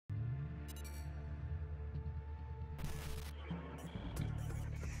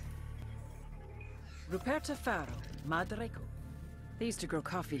Ruperta Faro, MADRE. They used to grow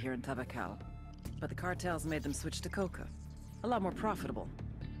coffee here in TABACAL, but the cartels made them switch to COCA. A lot more profitable.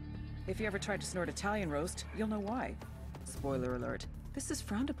 If you ever tried to snort Italian roast, you'll know why. Spoiler alert, this is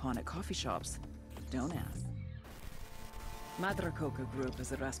frowned upon at coffee shops. Don't ask. Madre Coca grew up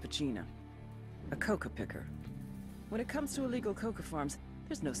as a raspacina, a coca picker. When it comes to illegal coca farms,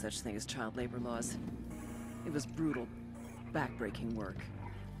 there's no such thing as child labor laws. It was brutal, back-breaking work.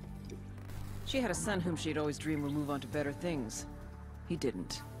 She had a son whom she'd always dreamed would move on to better things. He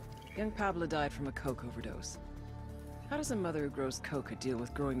didn't. Young Pablo died from a coke overdose. How does a mother who grows coca deal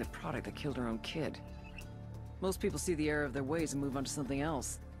with growing the product that killed her own kid? Most people see the error of their ways and move on to something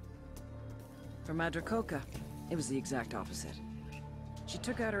else. For Madre Coca, it was the exact opposite. She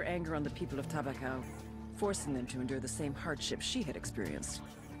took out her anger on the people of TABACAL, forcing them to endure the same hardships she had experienced.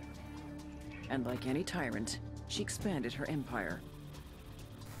 And like any tyrant, she expanded her empire.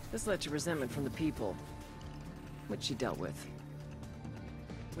 This led to resentment from the people, which she dealt with.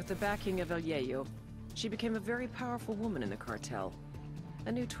 With the backing of El Yayo, she became a very powerful woman in the cartel.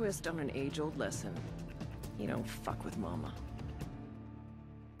 A new twist on an age-old lesson. You don't fuck with mama.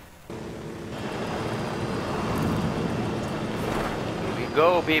 Here we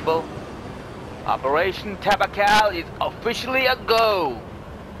go, people. Operation TABACAL is officially a go.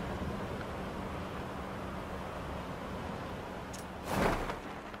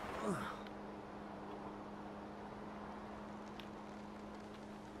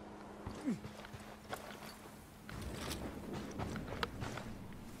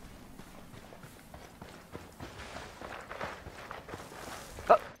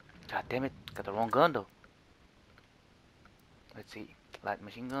 God damn it, got the wrong gun though. Let's see, light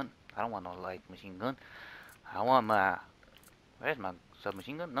machine gun. I don't want no light machine gun. I want my... Where's my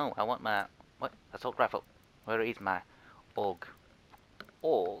submachine gun? No, I want my... What? Assault rifle. Where is my AUG?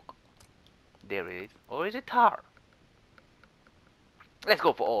 AUG. There it is. Or is it tar? Let's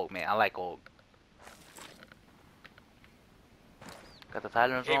go for AUG, man. I like AUG. Got the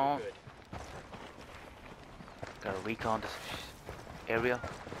silencer on. Gotta recon this area.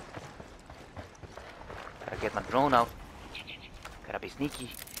 Gotta get my drone out. Gotta be sneaky.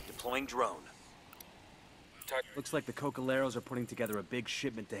 Deploying drone. Looks like the Cocaleros are putting together a big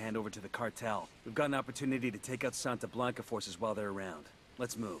shipment to hand over to the cartel. We've got an opportunity to take out Santa Blanca forces while they're around.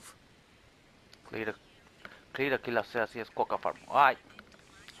 Let's move. Clear the Killer Celsius Coca farm. Alright.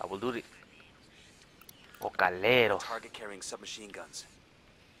 I will do this. Cocaleros. Target carrying submachine guns.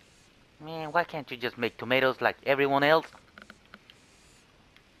 Man, why can't you just make tomatoes like everyone else?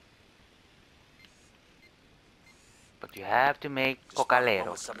 But you have to make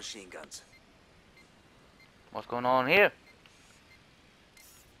Cocaleros. Submachine guns. What's going on here?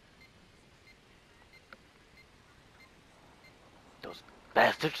 Those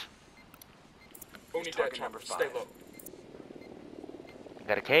bastards. Only that number. Stay low.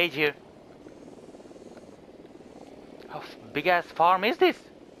 Got a cage here. How big ass farm is this?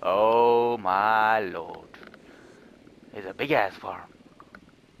 Oh my lord. It's a big ass farm.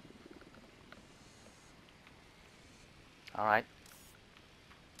 Alright.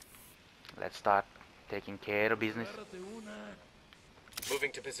 Let's start taking care of business.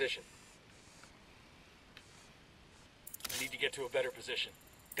 Moving to position. I need to get to a better position.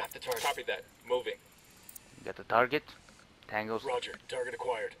 Got the target. Copy that. Moving. Got the target. Tangos. Roger. Target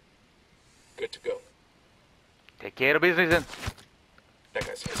acquired. Good to go. Take care of business then. That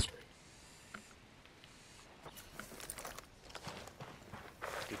guy's history.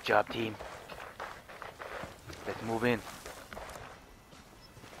 Good job, team. Let's move in.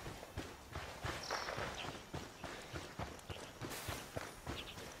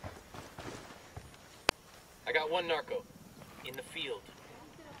 I got one narco. In the field.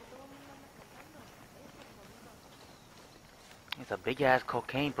 It's a big ass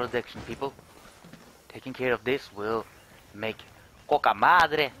cocaine production, people. Taking care of this will make Coca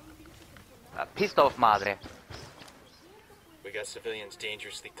Madre a pissed off Madre. We got civilians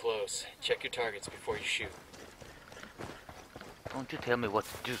dangerously close. Check your targets before you shoot. Don't you tell me what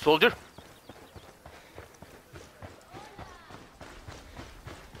to do, soldier.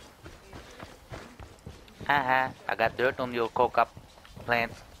 Haha, I got dirt on your coca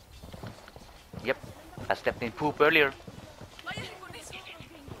plants. Yep, I stepped in poop earlier.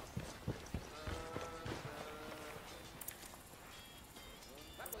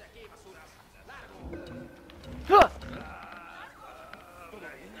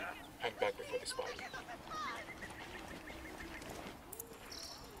 Hang back before they spot you.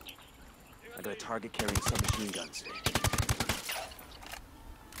 I got a target carrying submachine guns.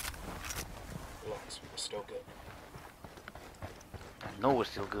 Relax, we're still good. I know we're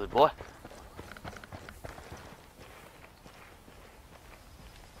still good, boy.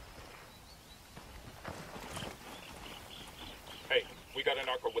 We got an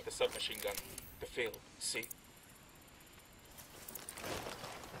narco with a submachine gun. The field, see?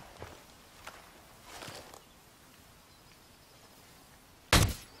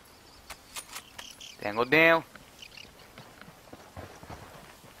 Tango down.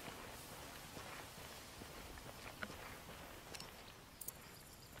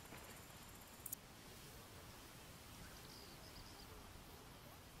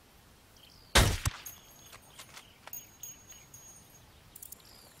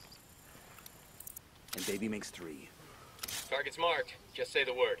 And baby makes 3. Target's marked. Just say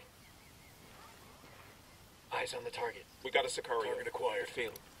the word. Eyes on the target. We got a Sicario. Target acquired. The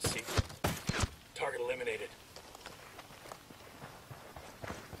field, see? Target eliminated.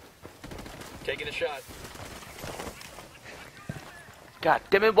 Taking a shot. God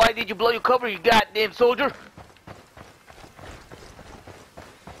damn it, why did you blow your cover, you goddamn soldier?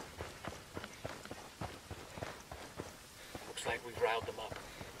 Looks like we've riled them up.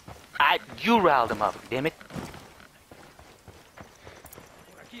 You riled them up, damn it.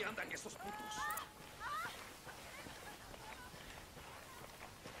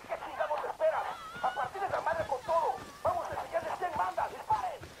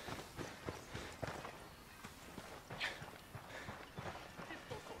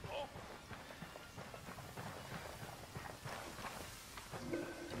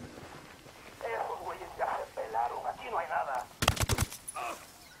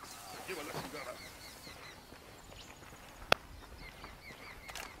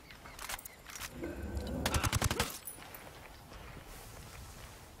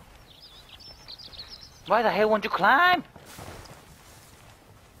 Why the hell won't you climb?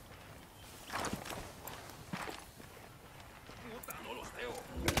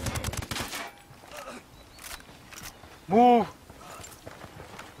 Move!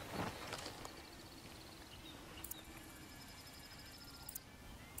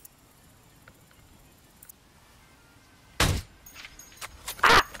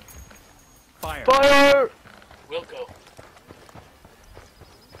 Fire! Fire! We'll go.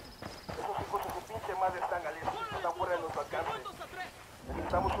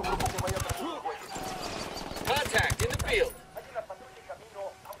 Contact in the field.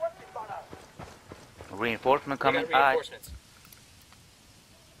 Reinforcement We coming. got reinforcements.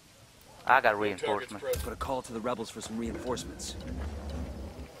 I got Target's reinforcement. frozen. Put a call to the rebels for some reinforcements.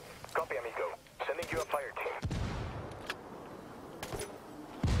 Copy, amigo. Sending you a fire team.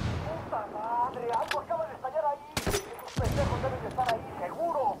 ¡Puta madre! ¡Algo acaba de estallar ahí! ¡Esos pendejos deben de estar ahí,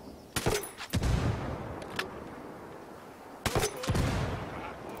 seguro!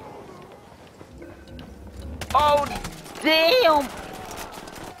 Oh, damn!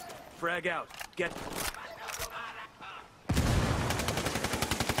 Frag out. Get...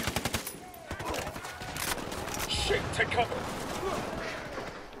 Shit, take cover.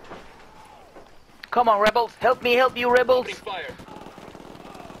 Come on, rebels. Help me help you, rebels. Opening fire.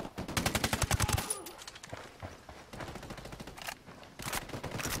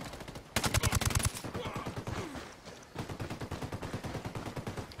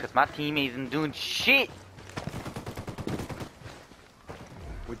 Because my team isn't doing shit.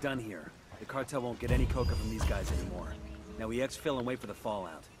 We're done here. The cartel won't get any coca from these guys anymore. Now we exfil and wait for the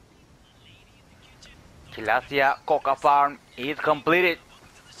fallout. Kilasia Coca Farm is completed.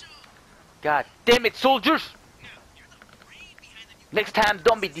 God damn it, soldiers! Next time,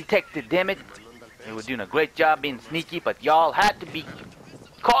 don't be detected, damn it. We were doing a great job being sneaky, but y'all had to be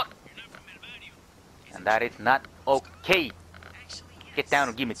caught. And that is not okay. Get down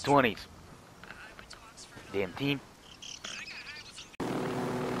and give me 20s. Damn team.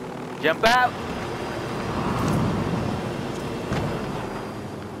 Jump out!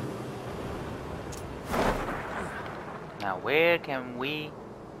 Now where can we...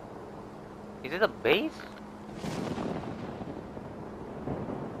 Is it a base?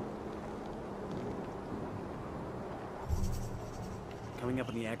 Coming up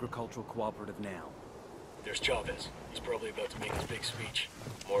in the agricultural cooperative now. There's Chavez. He's probably about to make his big speech.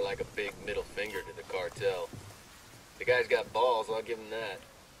 More like a big middle finger to the cartel. The guy's got balls, I'll give him that.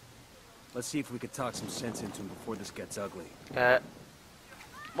 Let's see if we could talk some sense into him before this gets ugly.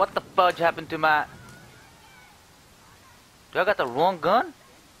 What the fudge happened to my... Do I got the wrong gun?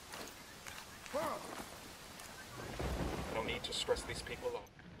 No need to stress these people out.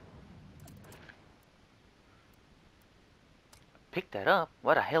 Pick that up?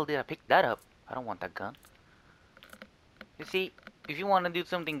 Why the hell did I pick that up? I don't want that gun. You see, if you want to do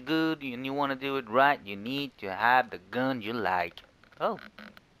something good and you want to do it right, you need to have the gun you like. Oh,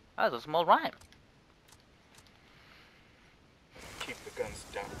 that was a small rhyme. Keep the guns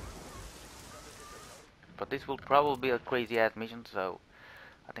down. But this will probably be a crazy ass mission, so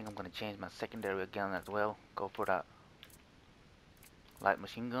I think I'm gonna change my secondary gun as well. Go for that light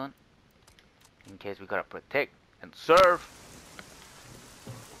machine gun in case we gotta protect and serve.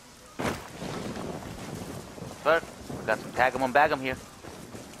 But we got some tag 'em and bag 'em here.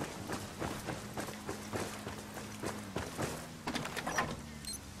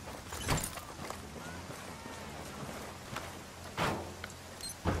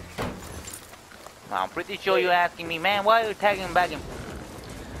 Now, I'm pretty sure you're asking me, man, why are you tagging and bagging?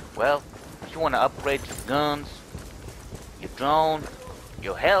 Well, if you want to upgrade your guns, your drone,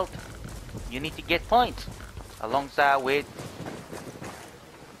 your health, you need to get points alongside with.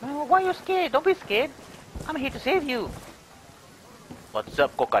 Man, why are you scared? Don't be scared. I'm here to save you. What's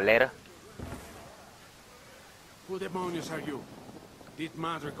up, Coca-Lera? Who demonios are you? Did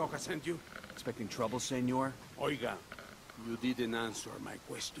Madre Coca send you? Expecting trouble, senor? Oiga, you didn't answer my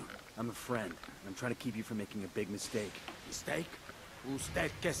question. I'm a friend, and I'm trying to keep you from making a big mistake. Mistake?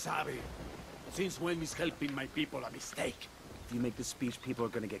 Usted que sabe? Since when is helping my people a mistake? If you make this speech, people are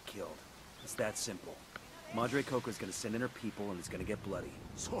gonna get killed. It's that simple. Madre Coca is gonna send in her people, and it's gonna get bloody.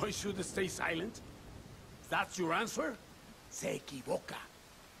 So I should stay silent? That's your answer? Se equivoca.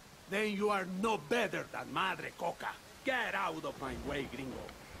 Then you are no better than Madre Coca. Get out of my way, gringo.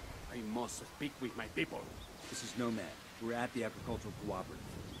 I must speak with my people. This is Nomad. We're at the agricultural cooperative.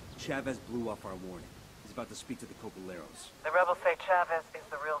 Chavez blew off our warning. He's about to speak to the Cocaleros. The rebels say Chavez is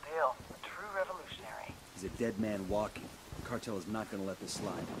the real deal. A true revolutionary. He's a dead man walking. The cartel is not gonna let this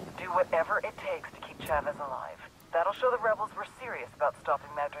slide. Do whatever it takes to keep Chavez alive. That'll show the rebels we're serious about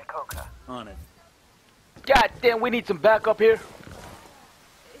stopping Madre Coca. On it. God damn, we need some backup here.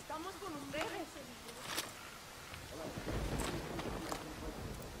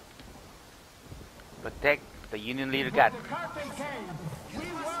 Protect the Union leader. God. The cartel came. We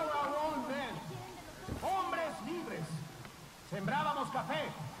were our own men. Hombres libres. Sembrábamos café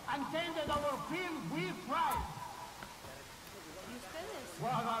and tended our field with pride.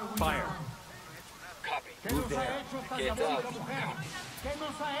 What are we Fire. now? Copy. ¿Qué nos ha hecho esta Get diabólica up. mujer? ¿Qué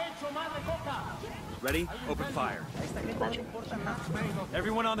nos ha hecho Madre Coca? Ready? Open fire.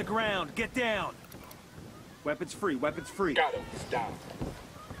 Everyone on the ground, get down! Weapons free, weapons free. Got him. He's down.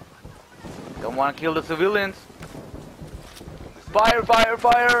 Don't want to kill the civilians. Fire, fire,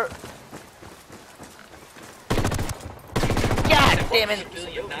 fire! God damn it!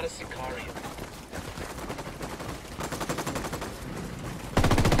 Civilian, not a Sicarian.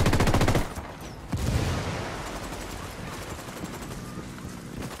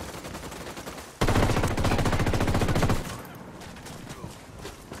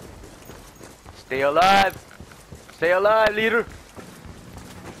 Stay alive! Stay alive, leader!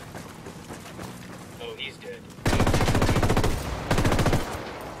 Oh, he's dead.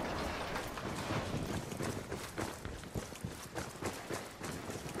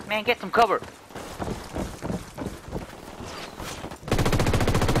 Man, get some cover!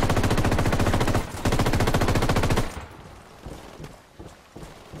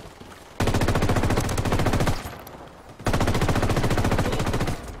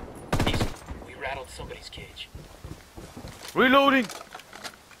 We rattled somebody's cage. Reloading!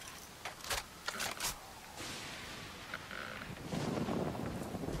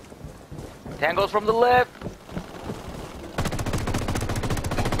 Tangos from the left!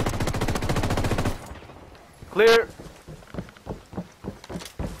 Clear!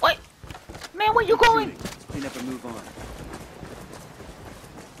 Wait! Man, where you going? Let's clean up and move on.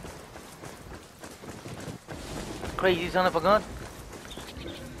 Crazy son of a gun.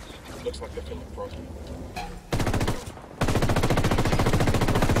 Looks like they're feeling frosty.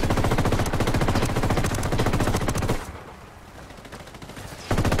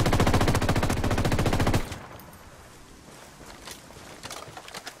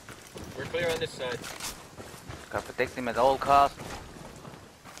 We're clear on this side. Gotta protect him at all costs.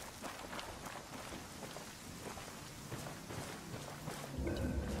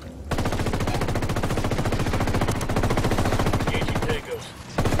 Engaging Tangos.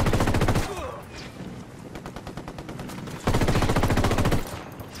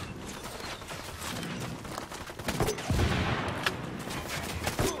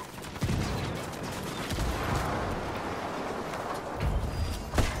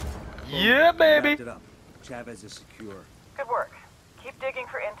 Yeah, baby! Wrapped it up. Chavez is secure. Good work. Keep digging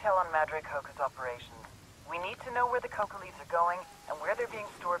for intel on Madre Coca's operations. We need to know where the coca leaves are going and where they're being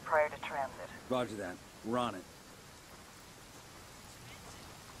stored prior to transit. Roger that. We're on it.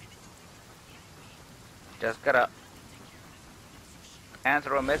 Just gotta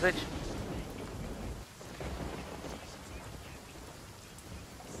answer a message.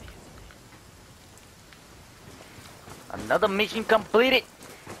 Another mission completed.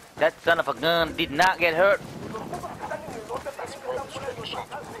 That son of a gun did not get hurt. That's brother straight shot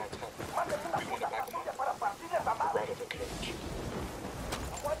to the cartel. We want to back him up. We're out of the cage.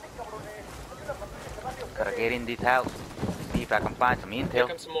 Gotta get in this house. See if I can find some Here intel.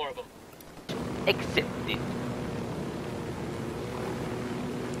 comes some more of them. Accepted.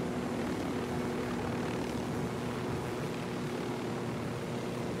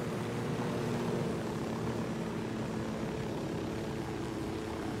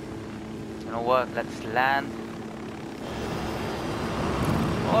 You know what? Let's land.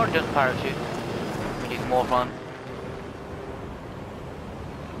 Or just parachute, which is more fun.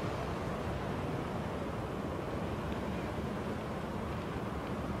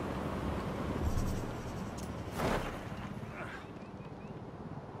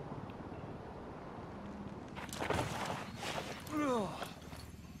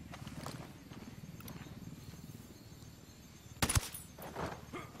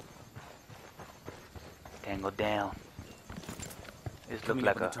 Tango down. This look Coming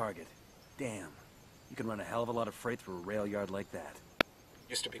like up on a the target. Damn. You can run a hell of a lot of freight through a rail yard like that.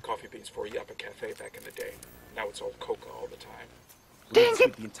 Used to be coffee beans for a Yappa Cafe back in the day. Now it's all COCA all the time. We need to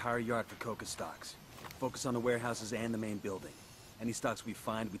sweep the entire yard for COCA stocks. Focus on the warehouses and the main building. Any stocks we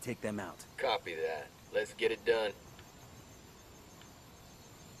find, we take them out. Copy that. Let's get it done.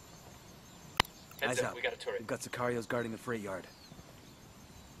 Heads Eyes up, up. we got a turret. We've got Sicarios guarding the freight yard.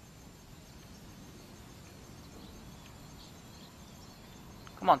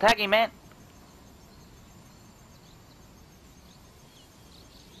 Come on, tag him, man.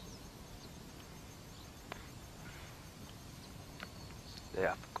 They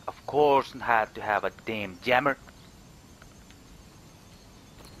of course had to have a damn jammer.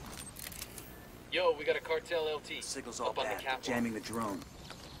 Yo, we got a cartel LT. Signal's all up on the bad. catwalk. Jamming the drone.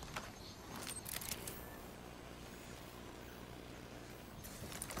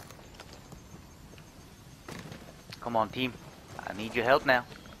 Come on, team. I need your help now.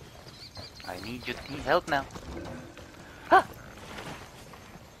 I need your team help now. Ha!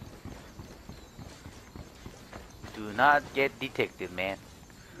 Do not get detected, man.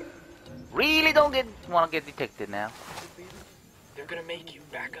 Really don't want to get detected now. They're gonna make you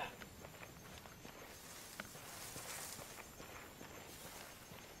back up.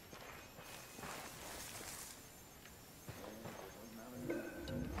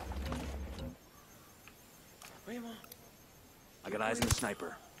 I got eyes on the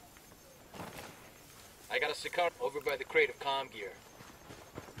sniper. I got a Sicar over by the crate of comm gear.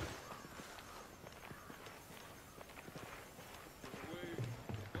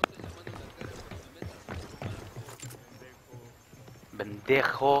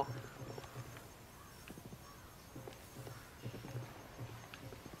 Pendejo.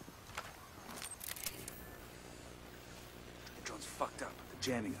 The drone's fucked up. They're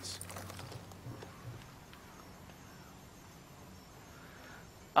jamming us.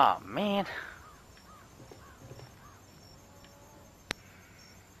 Oh man.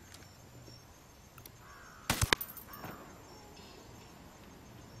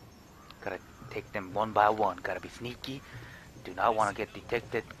 Gotta take them one by one. Gotta be sneaky. Do not want to get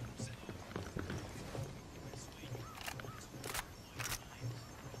detected.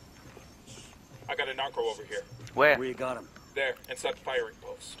 I got a narco over here. Where? Where you got him? There, inside the firing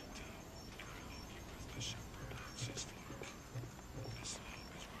post.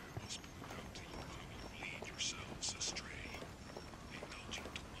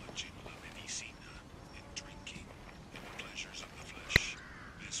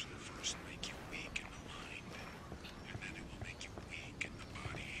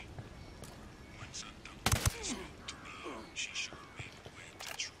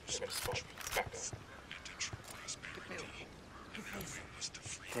 Back up.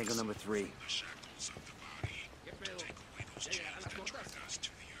 Tango number 3.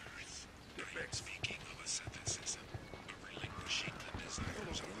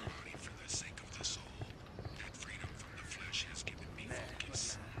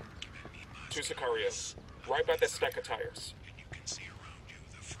 Two Sicarios. Right by that stack of tires.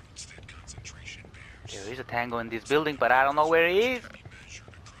 There is a tango in this building, but I don't know where he is.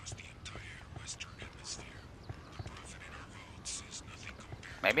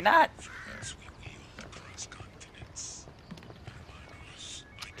 Maybe not.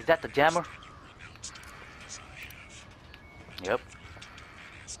 Is that the jammer? Yep.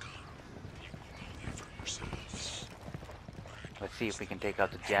 Let's see if we can take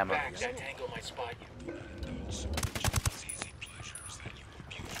out the jammer. Back, that tango might spot you.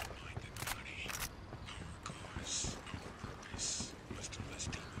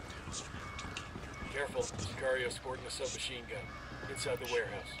 Careful, Sicario sporting a submachine gun. Inside the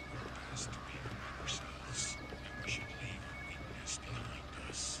warehouse.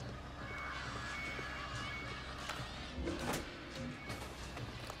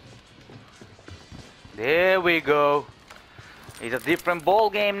 There we go. It's a different ball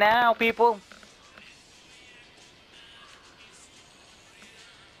game now, people.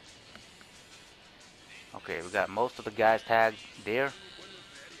 Okay, we got most of the guys tagged there.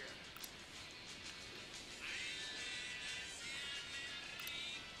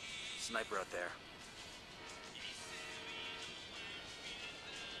 Sniper out there.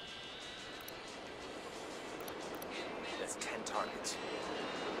 That's 10 targets.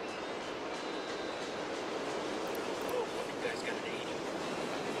 Oh, fucking guy's got an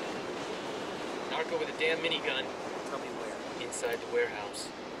 80. Narco with a damn minigun. Tell me where. Inside the warehouse.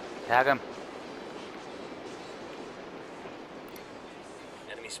 Tag him.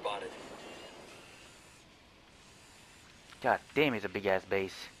 Enemy spotted. God damn, it's a big ass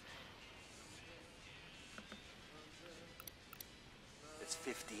base. It's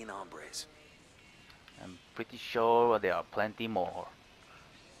 15 hombres. I'm pretty sure there are plenty more.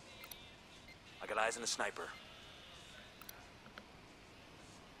 I got eyes on a sniper.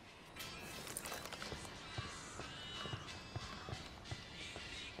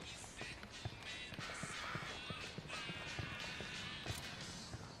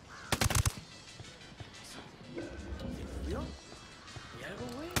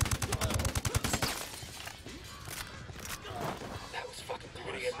 That was fucking close.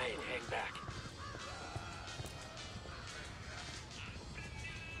 You're gonna get made. Hang back.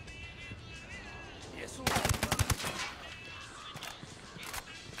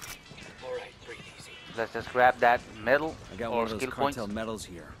 Alright, breathe easy. Let's just grab that medal I got or one of those skill cartel points. medals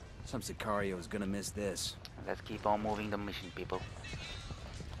here. Some Sicario is gonna miss this. Let's keep on moving the mission, people.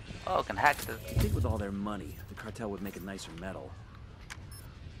 Oh, can hack the... I think with all their money, the cartel would make a nicer medal.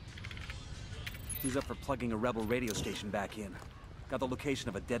 Who's up for plugging a rebel radio station back in? Got the location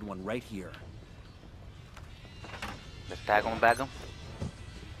of a dead one right here. Let's tag on back 'em.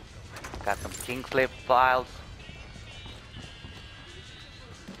 Got some king slave files.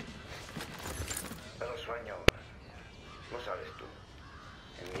 Pero sueño, lo sabes tú.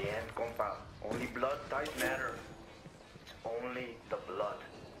 In the end, compa, only blood ties matter. It's only the blood.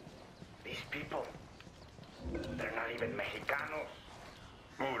 These people, they're not even Mexicanos.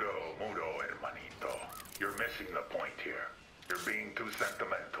 Mudo, hermanito. You're missing the point here. You're being too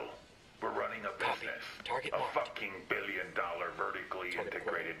sentimental. We're running a Copy. business. Target a marked. fucking billion-dollar vertically Target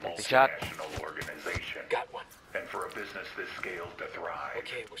integrated Take the shot. multinational organization. Got one. And for a business this scale to thrive,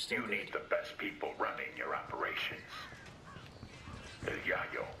 Okay, we're still you need good. the best people running your operations. El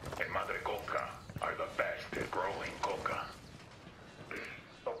Yayo and Madre Coca are the best at growing coca.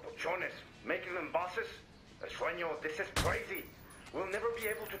 Topochones, making them bosses? El sueño, this is crazy. We'll never be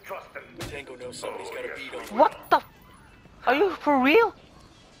able to trust them. Tango knows somebody's Oh, got a yes, beat we on him. will. What the... Are you for real?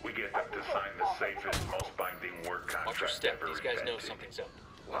 We get them to sign the safest, most binding work Watch your contract step. ever These guys know invented. something's up.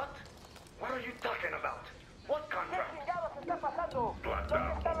 What? What are you talking about? What contract? Plata o plomo.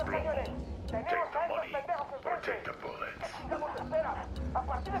 Take the money or take the bullets. I don't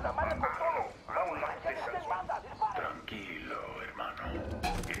like this as well. Tranquilo, hermano.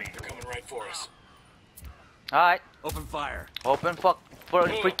 You need They're coming right for us. Alright, Open fire. open for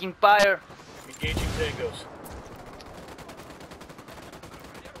freaking fire. Engaging tangos.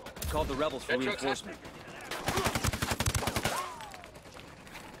 Called the rebels for That truck's reinforcement.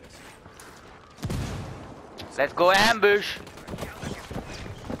 Let's go ambush.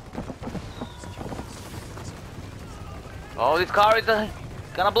 Oh, this car is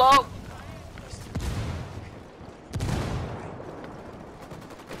gonna blow.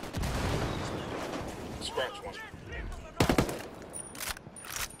 Scratch one.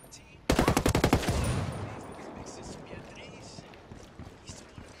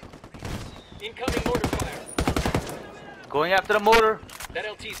 Incoming mortar fire. Going after the motor. That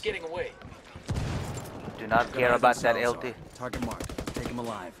LT's getting away. Do not Got care eyes on about that Salazar. LT. Target marked. Take him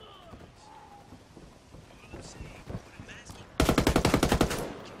alive.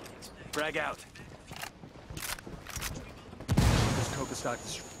 Frag out. There's COCA stock.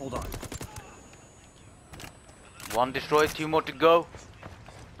 Hold on. One destroyed, two more to go.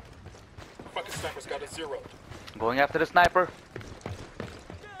 Fucking sniper's got a 0. Going after the sniper.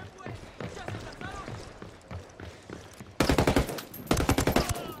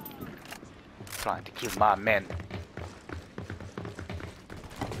 Trying to kill my men.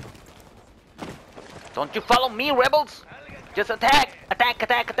 Don't you follow me, rebels! Just attack! Attack,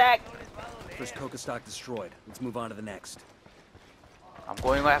 attack, attack! First COCA stock destroyed. Let's move on to the next. I'm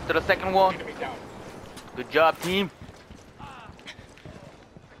going after the second one. Enemy down. Good job, team.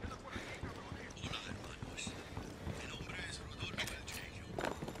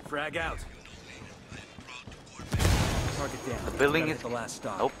 Frag out. Target down. The building Gotta is... hit the last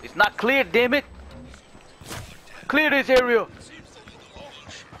stop. Nope, it's not clear, damn it! Clear this area!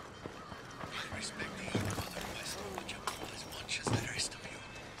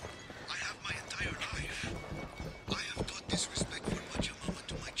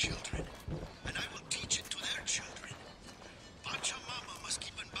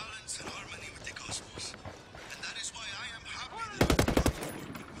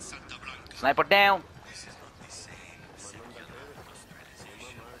 Sniper down!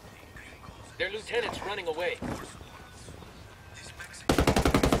 Their lieutenant's running away.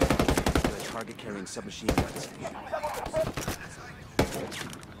 The target carrying submachine guns.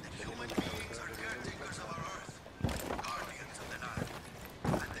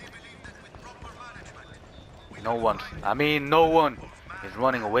 No one is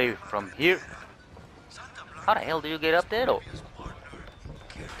running away from here. How the hell do you get up there though?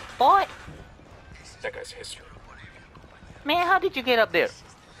 Boy! That guy's history. Man, how did you get up there?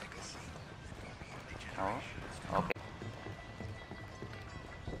 Oh, okay.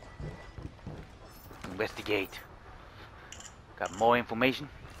 Investigate. Got more information?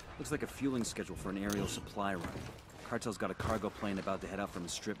 Looks like a fueling schedule for an aerial supply run. Cartel's got a cargo plane about to head out from a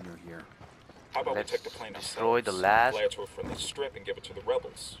strip near here. How about Let's we take the plane destroy ourselves, the last- fly it to a friendly strip and give it to the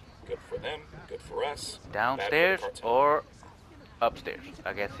rebels. Good for them, good for us. bad for the Downstairs cartel. or upstairs?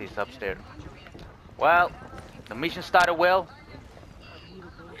 I guess he's upstairs. Well, the mission started well.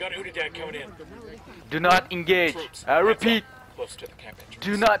 We got Wildands coming in. Do not engage. Troops, I heads repeat, up, close to the camp entrance.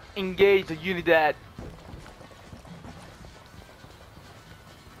 do not engage the Unidad.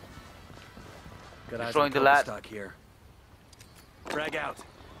 Got eyes Destroying on the coca last- stock here. Frag out.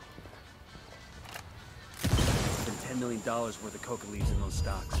 Been $10 million worth of coca leaves in those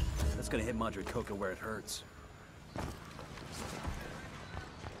stocks. That's gonna hit Madre Coca where it hurts.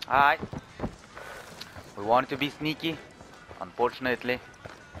 Alright. We wanted to be sneaky. Unfortunately,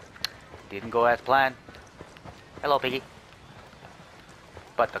 didn't go as planned. Hello, Piggy.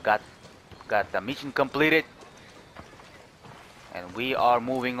 But I got the mission completed. And we are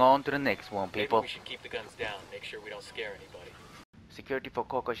moving on to the next one, Maybe people. we should keep the guns down, make sure we don't scare anybody. Security for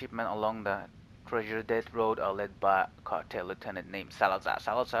coca shipment along the Treasure Death Road are led by cartel lieutenant named Salazar.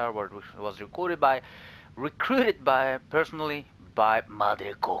 Salazar was recruited personally by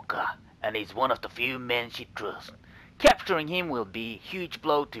Madre Coca, and is one of the few men she trusts. Capturing him will be a huge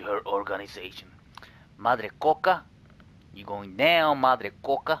blow to her organization. Madre Coca, you going down, Madre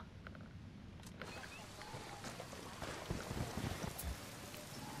Coca?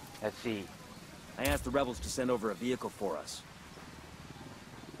 Let's see. I asked the rebels to send over a vehicle for us.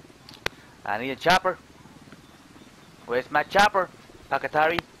 I need a chopper. Where's my chopper,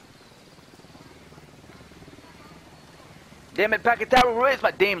 Pakatari? Damn it, Pakatari, where's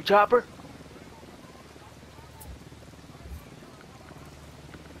my damn chopper?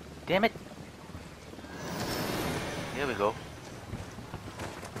 Damn it. Here we go.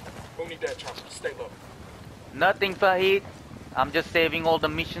 Who need that chopper? Stay low. Nothing, Fahid. I'm just saving all the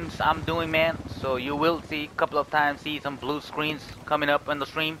missions I'm doing, man. So you will see a couple of times some blue screens coming up on the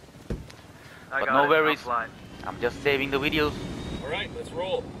stream. But no worries. I'm just saving the videos. Alright, let's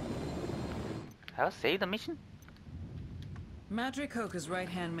roll. Have I saved the mission? Madre Coca's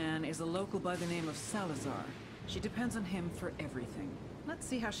right-hand man is a local by the name of Salazar. She depends on him for everything. Let's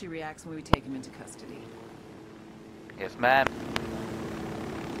see how she reacts when we take him into custody. Yes, ma'am.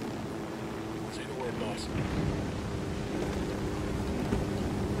 Say the word, boss.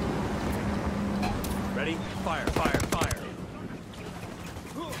 Ready? Fire, fire, fire.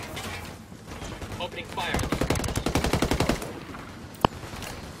 Opening fire on these guys.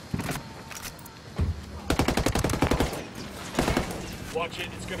 Watch it,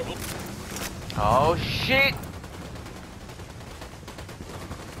 it's gonna... Oh, shit!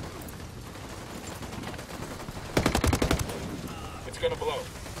 It's gonna blow.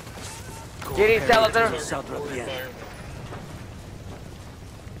 Get it, Salazar! Salazar at the end.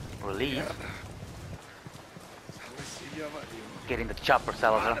 Fire. Release. Getting the chopper,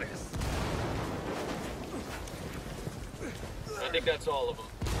 Salazar. I think that's all of them.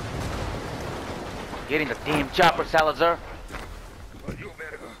 Getting the damn chopper, Salazar.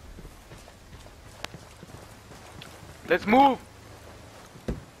 Let's move!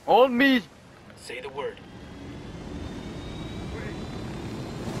 On me! Say the word.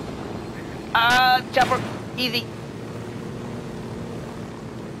 Chopper! Easy!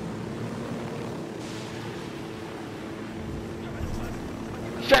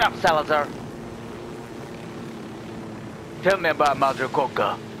 Shut up, Salazar! Tell me about Madre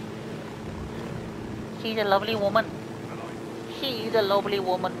Coca. She's a lovely woman. She's a lovely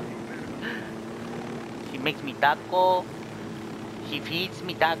woman. makes me taco. She feeds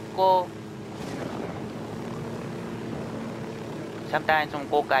me taco. Sometimes some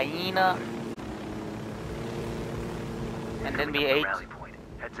cocaine. And then we ate. Rally point.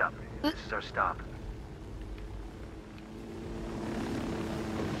 Heads up. This is our stop.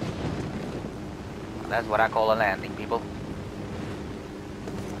 That's what I call a landing, people.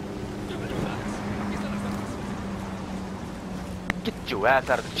 Get your ass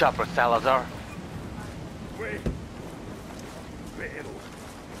out of the chopper, Salazar.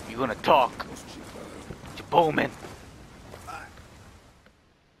 You gonna talk? Bowman.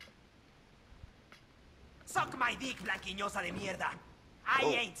 Suck my dick, blanquiñosa de mierda. I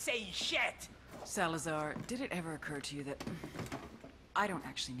ain't saying shit. Salazar, did it ever occur to you that I don't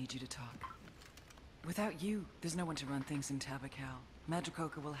actually need you to talk? Without you, there's no one to run things in TABACAL. MADRE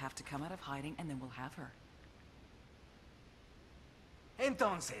COCA will have to come out of hiding, and then we'll have her.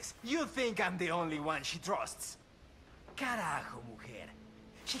 Entonces, you think I'm the only one she trusts? Carajo, mujer.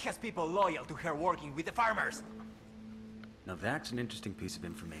 She has people loyal to her working with the farmers. Now that's an interesting piece of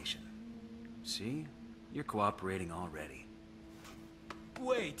information. See? You're cooperating already.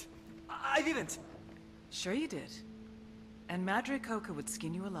 Wait, I didn't. Sure you did. And MADRE COCA would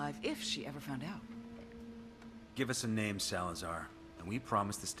skin you alive if she ever found out. Give us a name, Salazar, and we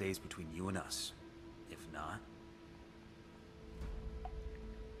promise this stays between you and us. If not...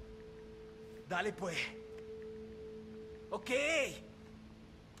 Dale pues. Okay.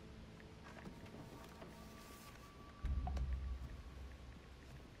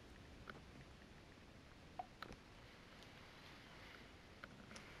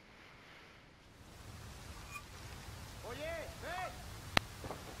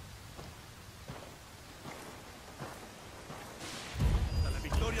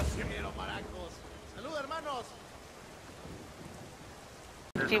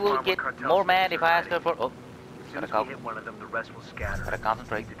 She will get more mad if I ask her for. Oh, As soon as we hit one of them, the rest will scatter. Gotta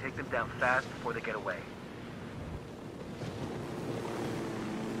concentrate. To take them down fast before they get away.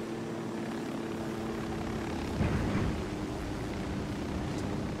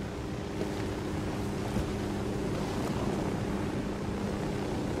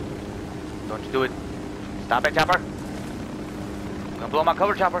 Don't you do it. Stop it, Chopper. I'm gonna blow my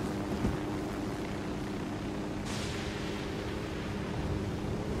cover, Chopper.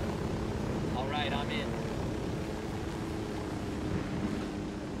 Alright, I'm in.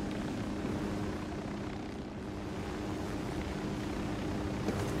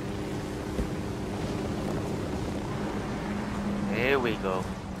 There we go.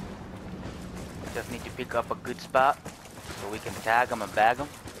 Just need to pick up a good spot so we can tag them and bag them.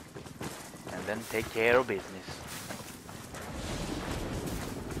 And then take care of business.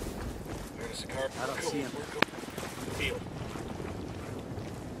 There's a car. I don't see him. Field.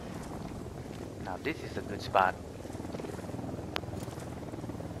 Now this is a good spot.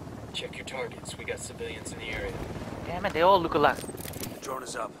 Check your targets. We got civilians in the area. Damn it, they all look alike. Drone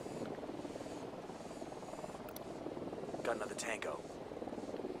is up. Got another tango.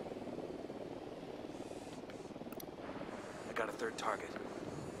 I got a third target.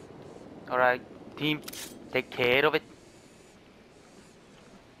 Alright, team, take care of it.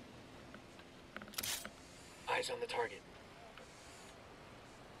 Eyes on the target.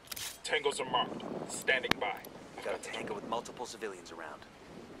 Tangos are marked. Standing by. Got a tango with multiple civilians around.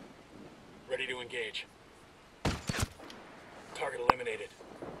 Ready to engage. Target eliminated.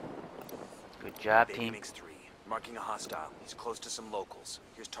 Good job, Big team. Mix 3. Marking a hostile. He's close to some locals.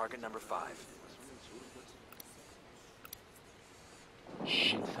 Here's target number 5.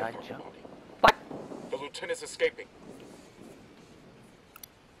 Inside jump. The lieutenant's escaping.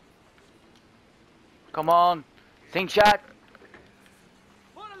 Come on, sing shot.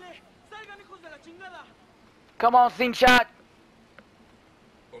 Come on, sing shot.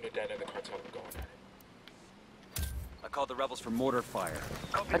 Unidad and the cartel are going at it. I called the rebels for mortar fire.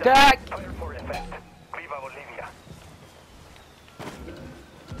 Attack! For effect. Viva Bolivia.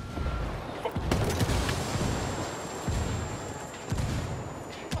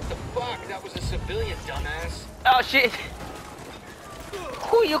 What the fuck? That was a civilian, dumbass. Oh shit!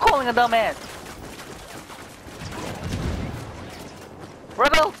 Who are you calling a dumbass?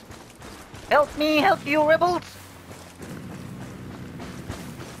 Rebels! Help me, help you, rebels!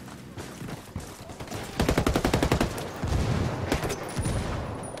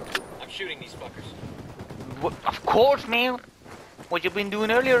 I'm shooting these fuckers. What, of course, man! What you been doing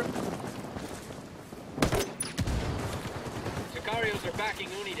earlier? Sicarios are backing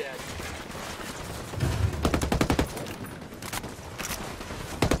Unidad.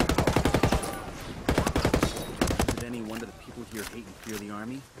 Is it any wonder the people here hate and fear the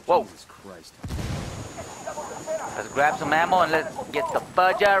army? Whoa. Jesus Christ. Let's grab some ammo and let's get the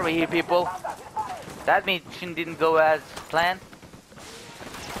fudge out of here, people. That mission didn't go as planned.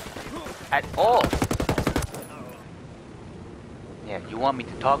 At all. Yeah, you want me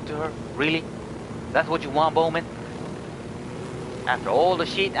to talk to her? Really? That's what you want, Bowman? After all the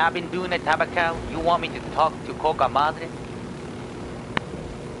shit I've been doing at TABACAL, you want me to talk to COCA Madre?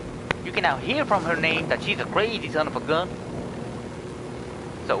 You can now hear from her name that she's a crazy son of a gun.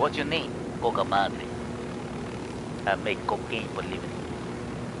 So what's your name? COCA Madre. I make cocaine for a living.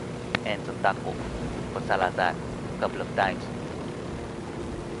 And some taco for Salazar a couple of times.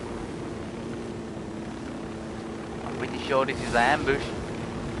 I'm pretty sure this is an ambush.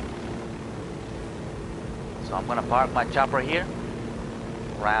 So I'm gonna park my chopper here,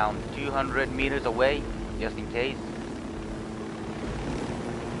 around 200 meters away, just in case.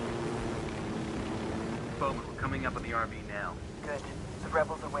 Bowman, we're coming up on the RV now. Good. The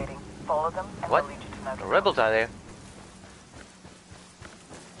rebels are waiting. Follow them and What? they'll lead you to Madre. The rebels are there.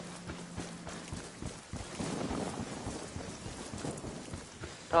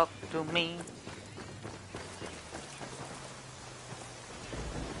 Talk to me.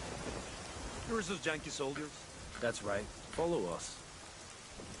 Where's those janky soldiers? That's right. Follow us.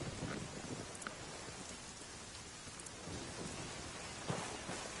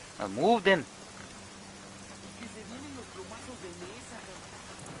 I moved in.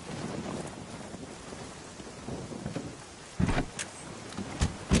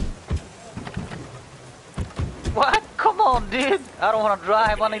 What? Come on, dude. I don't want to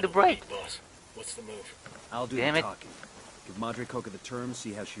drive. I need a break. Boss, what's the move? I'll do Damn the it. talking. Give Madre Coca the terms,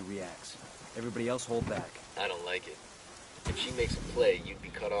 see how she reacts. Everybody else hold back. I don't like it. If she makes a play, you'd be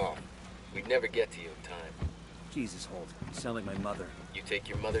cut off. We'd never get to you in time. Jesus, Holt. You sound like my mother. You take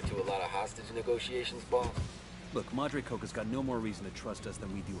your mother to a lot of hostage negotiations, boss? Look, Madre Coca's got no more reason to trust us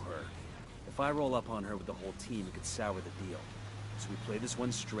than we do her. If I roll up on her with the whole team, it could sour the deal. So we play this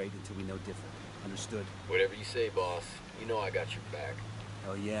one straight until we know different. Understood? Whatever you say, boss. You know I got your back.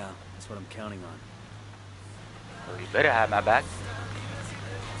 Hell yeah. That's what I'm counting on. Well, you better have my back.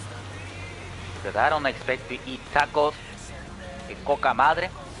 Because I don't expect to eat tacos with Coca Madre.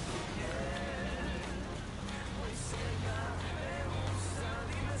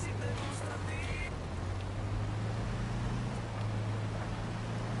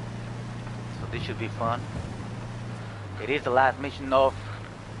 So this should be fun. It is the last mission of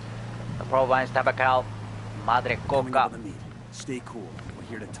the Province TABACAL. Madre Coming up Coca. on the meet. Stay cool. We're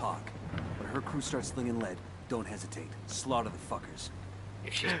here to talk. When her crew starts slinging lead, don't hesitate. Slaughter the fuckers.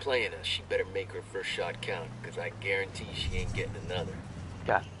 If she's playing us, she better make her first shot count, because I guarantee she ain't getting another.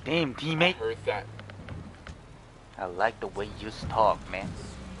 God damn, teammate. Heard that. I like the way you talk, man.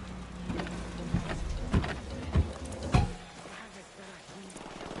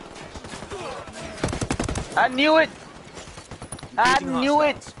 I knew it! I knew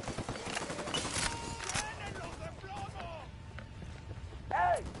it!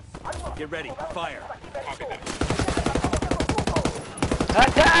 Get ready. Fire.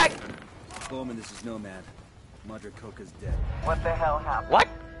 Attack! Bowman, this is Nomad. Madre Coca's dead. What the hell happened? What?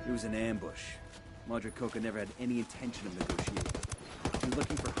 It was an ambush. Madre Coca never had any intention of negotiating. She was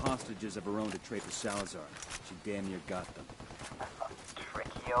looking for hostages of her own to trade for Salazar. She damn near got them.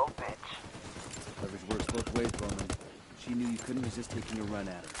 Tricky old bitch. Leverage works both ways, Bowman. She knew you couldn't resist taking a run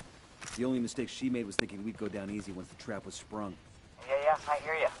at her. The only mistake she made was thinking we'd go down easy once the trap was sprung. Yeah, I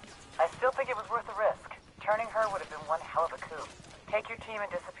hear you. I still think it was worth the risk. Turning her would have been one hell of a coup. Take your team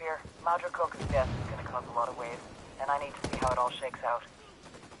and disappear. Madre Coca's death is going to cause a lot of waves, and I need to see how it all shakes out.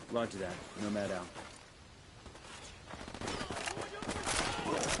 Roger that. Nomad out.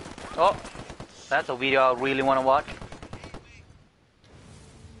 Oh, that's a video I really want to watch.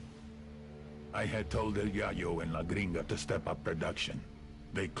 I had told El Yayo and La Gringa to step up production.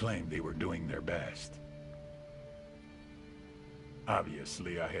 They claimed they were doing their best.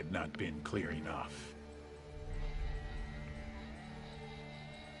 Obviously, I had not been clear enough.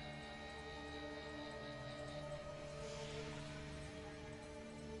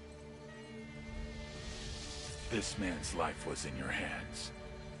 This man's life was in your hands,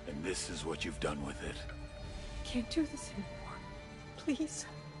 and this is what you've done with it. Can't do this anymore. Please,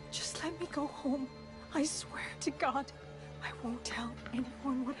 just let me go home. I swear to God, I won't tell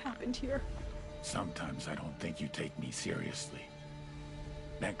anyone what happened here. Sometimes I don't think you take me seriously.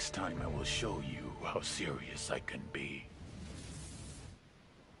 Next time I will show you how serious I can be.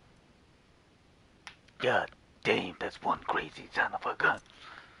 God damn, that's one crazy son of a gun.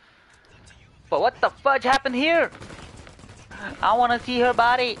 But what the fudge happened here? I want to see her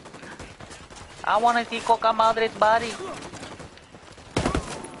body. I want to see Coca Madre's body.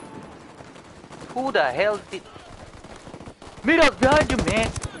 Who the hell did... Meet us behind you,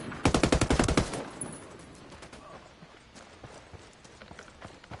 man!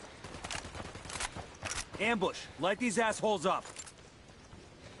 Ambush! Light these assholes up!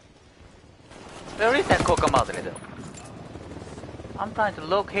 Where is that Coca Madre though? I'm trying to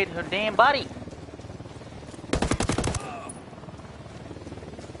locate her damn body.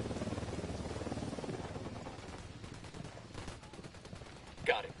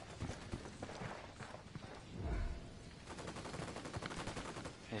 Got it.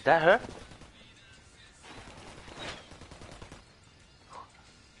 Is that her?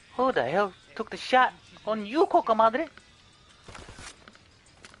 Who the hell took the shot on you, Coca Madre?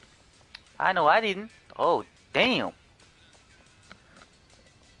 I know I didn't. Oh, damn.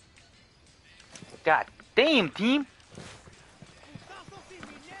 God damn, team.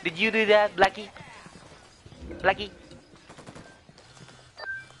 Did you do that, Blackie? Blackie?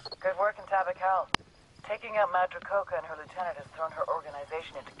 Good work in TABACAL. Taking out MADRE COCA and her lieutenant has thrown her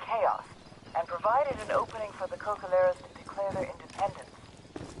organization into chaos and provided an opening for the Cocaleros to declare their independence.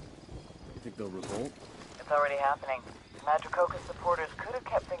 Think they'll revolt? It's already happening. MADRE COCA supporters could have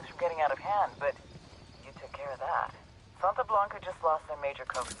kept things from getting out of hand, but you took care of that. Santa Blanca just lost their major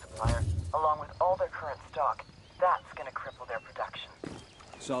coca supplier, along with all their current stock. That's gonna cripple their production.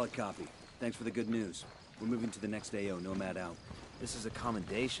 Solid copy. Thanks for the good news. We're moving to the next AO, Nomad out. This is a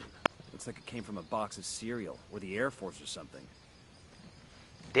commendation. Looks like it came from a box of cereal, or the Air Force or something.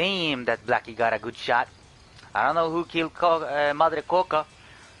 Damn, that Blackie got a good shot. I don't know who killed Madre Coca,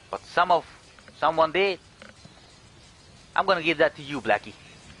 but someone did. I'm gonna give that to you, Blackie.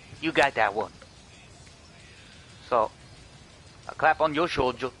 You got that one. So, a clap on your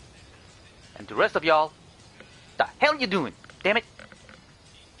shoulder. And the rest of y'all, the hell you doing? Damn it.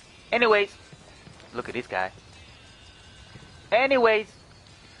 Anyways, look at this guy. Anyways,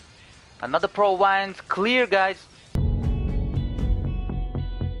 another pro wine's clear, guys.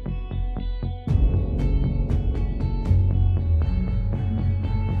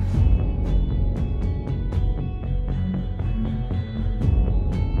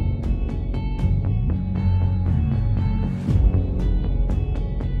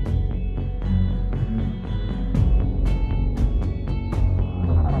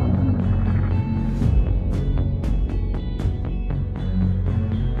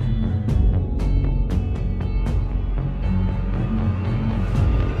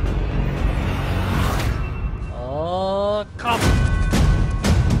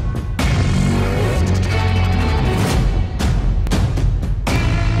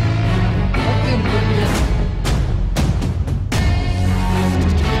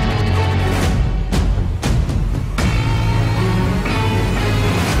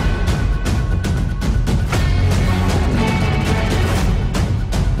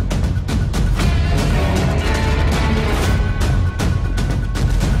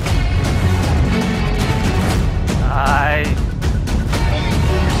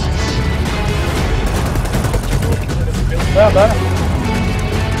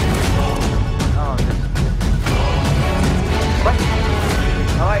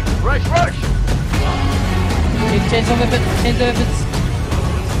 Change the weapons.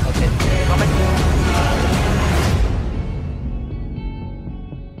 Okay.